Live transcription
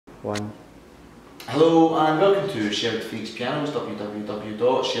One. Hello and welcome to Sherwood Phoenix Pianos,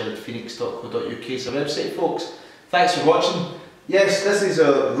 www.sherwoodphoenix.co.uk is our website, folks. Thanks for watching. Yes, this is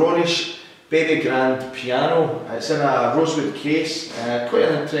a Ronisch baby grand piano. It's in a rosewood case, quite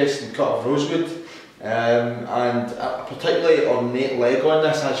an interesting cut of rosewood, and a particularly ornate leg on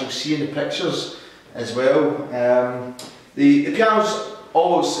this, as you'll see in the pictures as well. The piano's got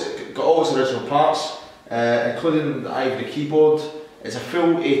all its original parts, including the ivory keyboard. It's a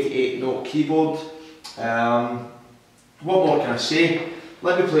full 88 note keyboard. What more can I say?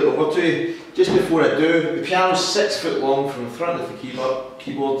 Let me play it over to you. Just before I do, the piano's 6 foot long from the front of the keyboard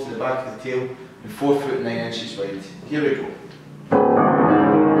to the back of the tail and 4 foot 9 inches wide. Here we go.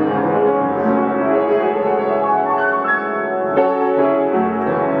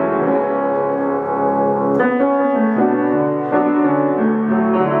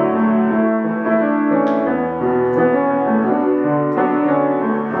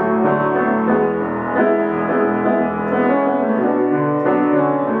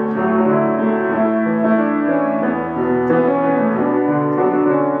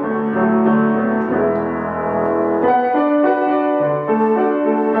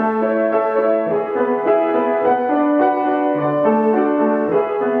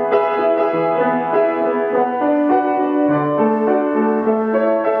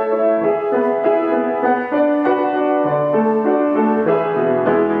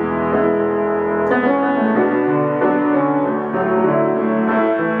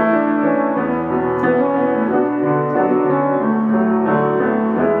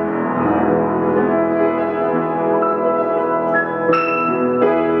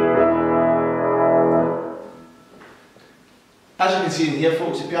 As you can see in here,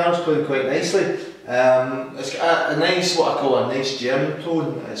 folks, the piano's playing quite nicely. It's got a nice, what I call a nice German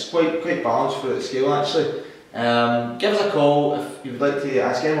tone. It's quite balanced for the scale, actually. Give us a call if you would like to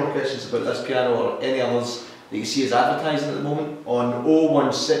ask any more questions about this piano or any others that you see as advertising at the moment on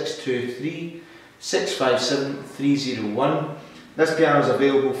 01623 657 301. This piano is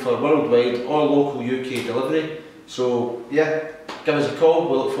available for worldwide or local UK delivery. So yeah, give us a call.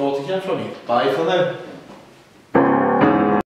 We look forward to hearing from you. Bye for now.